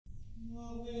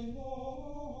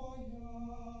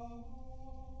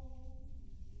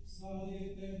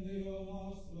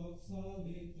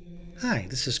Hi,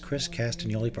 this is Chris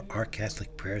Castagnoli for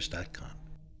OurCatholicPrayers.com.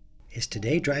 Is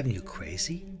today driving you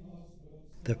crazy?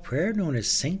 The prayer known as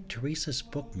St. Teresa's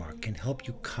Bookmark can help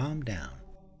you calm down.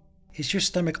 Is your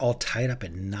stomach all tied up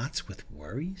in knots with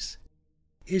worries?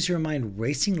 Is your mind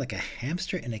racing like a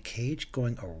hamster in a cage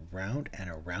going around and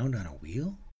around on a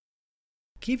wheel?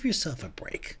 Give yourself a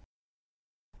break.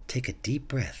 Take a deep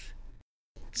breath.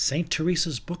 St.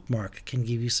 Teresa's Bookmark can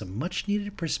give you some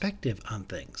much-needed perspective on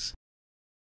things.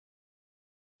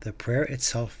 The prayer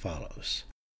itself follows.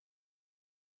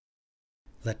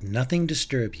 Let nothing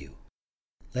disturb you.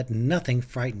 Let nothing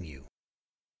frighten you.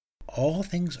 All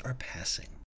things are passing.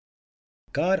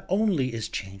 God only is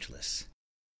changeless.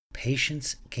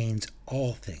 Patience gains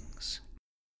all things.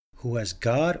 Who as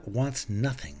God wants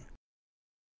nothing.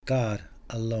 God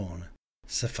alone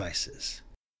suffices.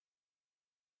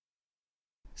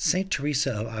 Saint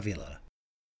Teresa of Avila,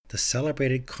 the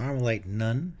celebrated Carmelite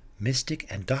nun, mystic,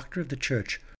 and doctor of the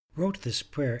Church, wrote this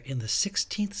prayer in the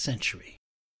 16th century.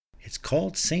 It's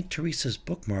called St. Teresa's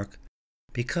Bookmark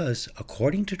because,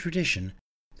 according to tradition,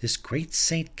 this great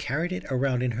saint carried it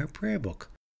around in her prayer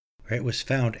book, where it was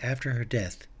found after her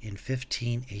death in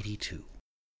 1582.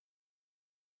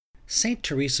 Saint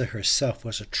Teresa herself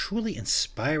was a truly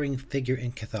inspiring figure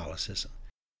in Catholicism.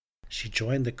 She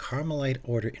joined the Carmelite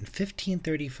order in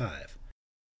 1535.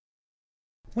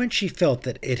 When she felt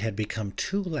that it had become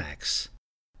too lax,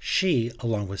 she,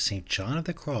 along with St. John of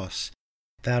the Cross,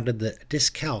 founded the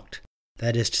discalced,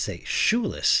 that is to say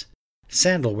shoeless,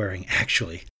 sandal-wearing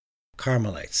actually,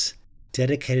 Carmelites,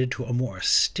 dedicated to a more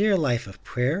austere life of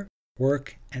prayer,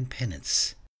 work, and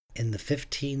penance in the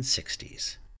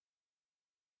 1560s.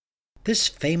 This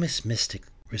famous mystic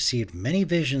received many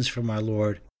visions from our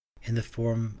Lord in the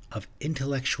form of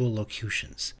intellectual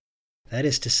locutions, that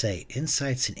is to say,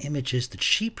 insights and images that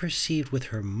she perceived with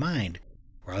her mind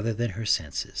rather than her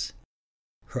senses.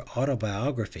 Her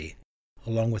autobiography,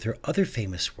 along with her other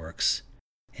famous works,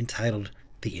 entitled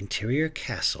The Interior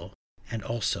Castle, and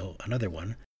also another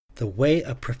one, The Way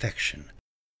of Perfection,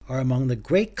 are among the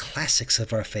great classics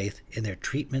of our faith in their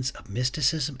treatments of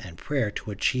mysticism and prayer to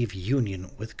achieve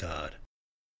union with God.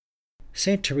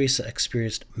 Saint Teresa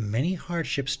experienced many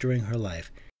hardships during her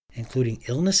life, including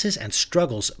illnesses and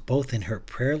struggles both in her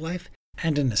prayer life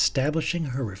and in establishing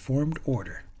her Reformed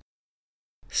order.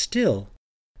 Still,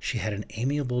 she had an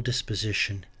amiable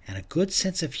disposition and a good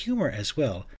sense of humor as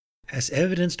well, as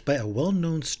evidenced by a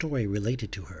well-known story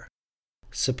related to her.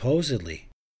 Supposedly,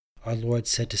 our Lord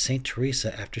said to Saint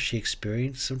Teresa after she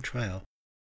experienced some trial,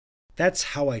 "That's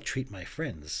how I treat my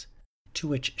friends," to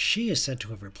which she is said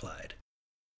to have replied,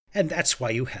 "And that's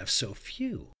why you have so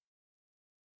few."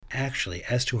 Actually,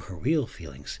 as to her real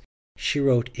feelings, she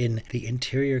wrote in The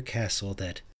Interior Castle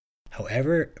that,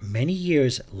 however many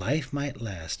years life might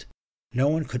last, no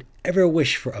one could ever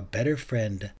wish for a better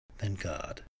friend than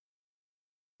God.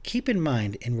 Keep in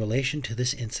mind, in relation to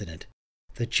this incident,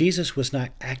 that Jesus was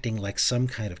not acting like some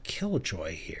kind of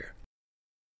killjoy here.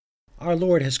 Our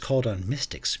Lord has called on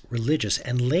mystics, religious,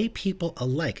 and lay people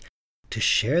alike to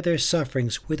share their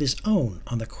sufferings with his own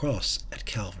on the cross at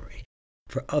Calvary,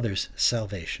 for others'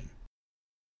 salvation.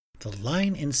 The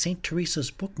line in St. Teresa's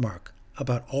Bookmark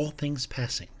about all things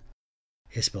passing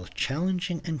is both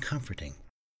challenging and comforting.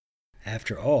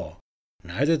 After all,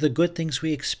 neither the good things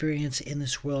we experience in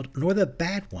this world nor the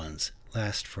bad ones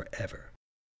last forever.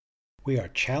 We are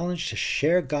challenged to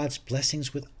share God's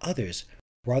blessings with others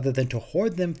rather than to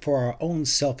hoard them for our own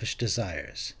selfish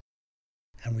desires.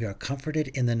 And we are comforted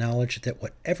in the knowledge that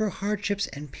whatever hardships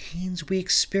and pains we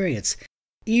experience,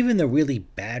 even the really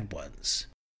bad ones,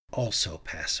 also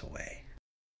pass away.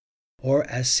 Or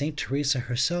as St. Teresa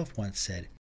herself once said,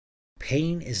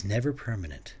 pain is never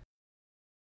permanent.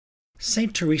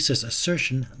 St. Teresa's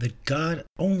assertion that God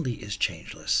only is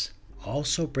changeless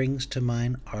also brings to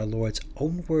mind our Lord's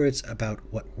own words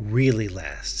about what really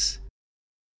lasts.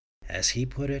 As he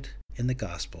put it in the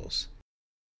Gospels,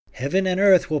 "Heaven and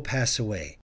earth will pass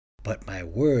away, but my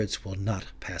words will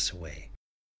not pass away."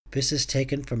 This is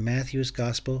taken from Matthew's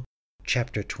Gospel,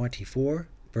 chapter 24,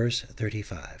 verse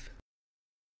 35.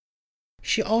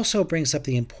 She also brings up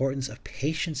the importance of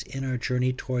patience in our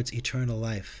journey towards eternal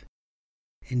life.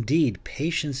 Indeed,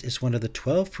 patience is one of the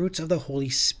 12 fruits of the Holy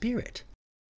Spirit.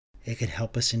 It can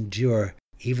help us endure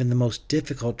even the most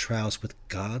difficult trials with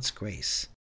God's grace.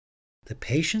 The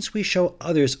patience we show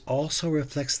others also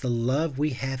reflects the love we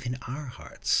have in our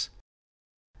hearts.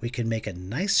 We can make a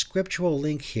nice scriptural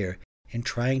link here in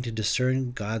trying to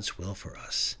discern God's will for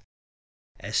us.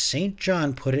 As St.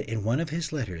 John put it in one of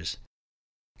his letters,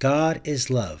 God is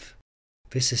love.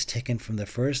 This is taken from the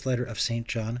first letter of St.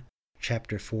 John,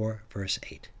 chapter 4, verse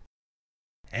 8.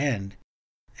 And,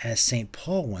 as St.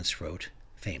 Paul once wrote,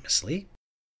 famously,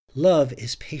 love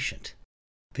is patient.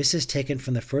 This is taken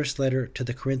from the first letter to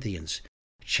the Corinthians,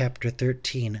 chapter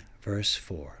 13, verse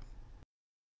 4.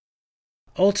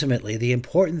 Ultimately, the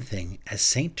important thing, as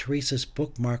St. Teresa's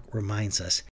bookmark reminds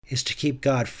us, is to keep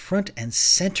God front and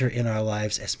center in our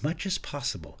lives as much as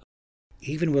possible,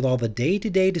 even with all the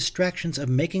day-to-day distractions of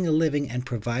making a living and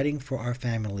providing for our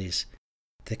families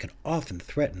that can often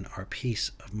threaten our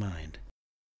peace of mind.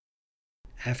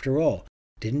 After all,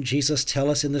 didn't Jesus tell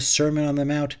us in the Sermon on the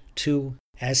Mount to,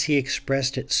 as he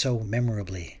expressed it so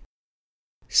memorably,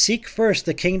 "Seek first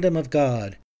the kingdom of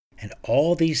God, and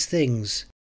all these things,"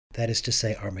 that is to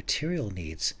say, our material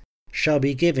needs, "shall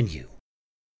be given you."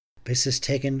 This is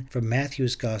taken from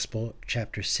Matthew's Gospel,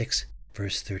 chapter 6,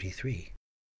 verse 33.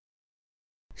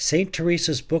 St.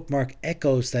 Teresa's bookmark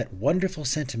echoes that wonderful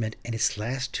sentiment in its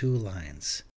last two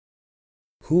lines.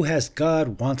 Who has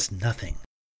God wants nothing.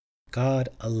 God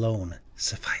alone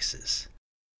suffices.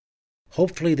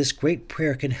 Hopefully this great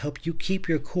prayer can help you keep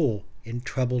your cool in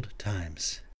troubled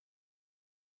times.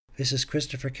 This is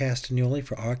Christopher Castagnoli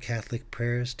for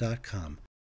OurCatholicPrayers.com.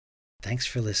 Thanks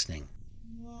for listening.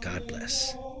 God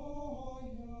bless.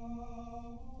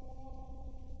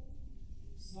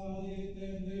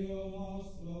 Salite Deo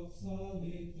nostro,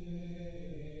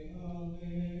 salite,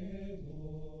 alleluia.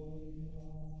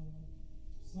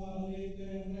 Salite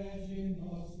Regin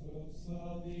nostro,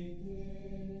 salite,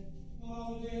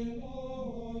 alleluia,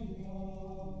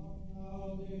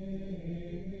 alleluia.